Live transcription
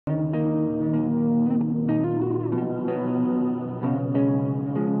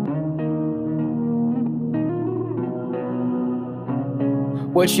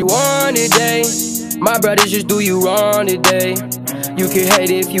What you want today? My brothers just do you wrong today. You can hate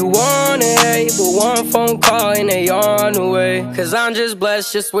if you wanna hate, but one phone call and they on the way. Cause I'm just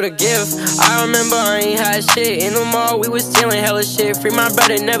blessed just with a gift. I remember I ain't had shit. In the mall we was stealing hella shit. Free my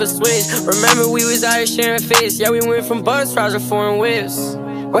brother, never switched. Remember we was out here sharing fists. Yeah, we went from bus rides to foreign whips.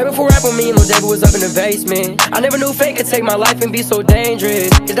 Way before rap with me and Lil David was up in the basement. I never knew fate could take my life and be so dangerous.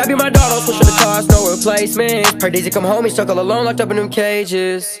 Cause that be my dog, I was pushing the cars, no replacement. Per days he come home, he stuck all alone, locked up in them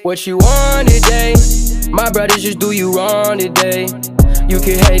cages. What you want today? My brothers just do you wrong today. You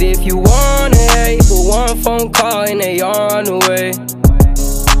can hate if you wanna hate, but one phone call and they on the way.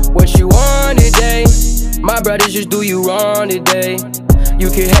 What you want today? My brothers just do you wrong today.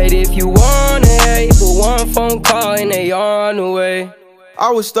 You can hate if you wanna hate, but one phone call and they on the way. I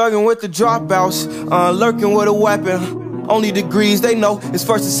was thugging with the dropouts, lurking with a weapon. Only degrees they know is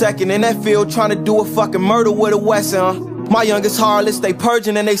first and second in that field, trying to do a fucking murder with a Wesson. My youngest harlots, they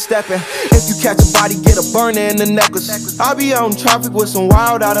purging and they stepping. If you catch a body, get a burner in the necklace. I be out in traffic with some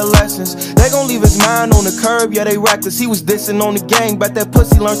wild adolescents. They gon' leave his mind on the curb, yeah, they reckless. He was dissing on the gang, bet that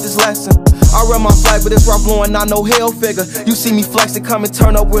pussy learned his lesson. I run my flag, but it's rough blowing, not no hell figure. You see me flexing, come and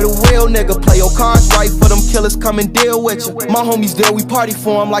turn up with a real nigga. Play your cards right for them killers, come and deal with you. My homies there, we party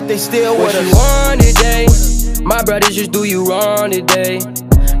for them like they still with us. What you want today? My brothers just do you wrong today.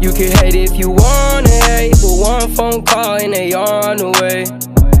 You can hate if you wanna hate, but one phone call and they on the way.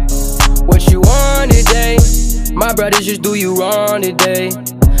 What you want today? My brothers just do you wrong today.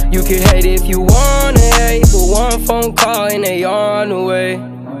 You can hate if you wanna hate, but one phone call and they on the way.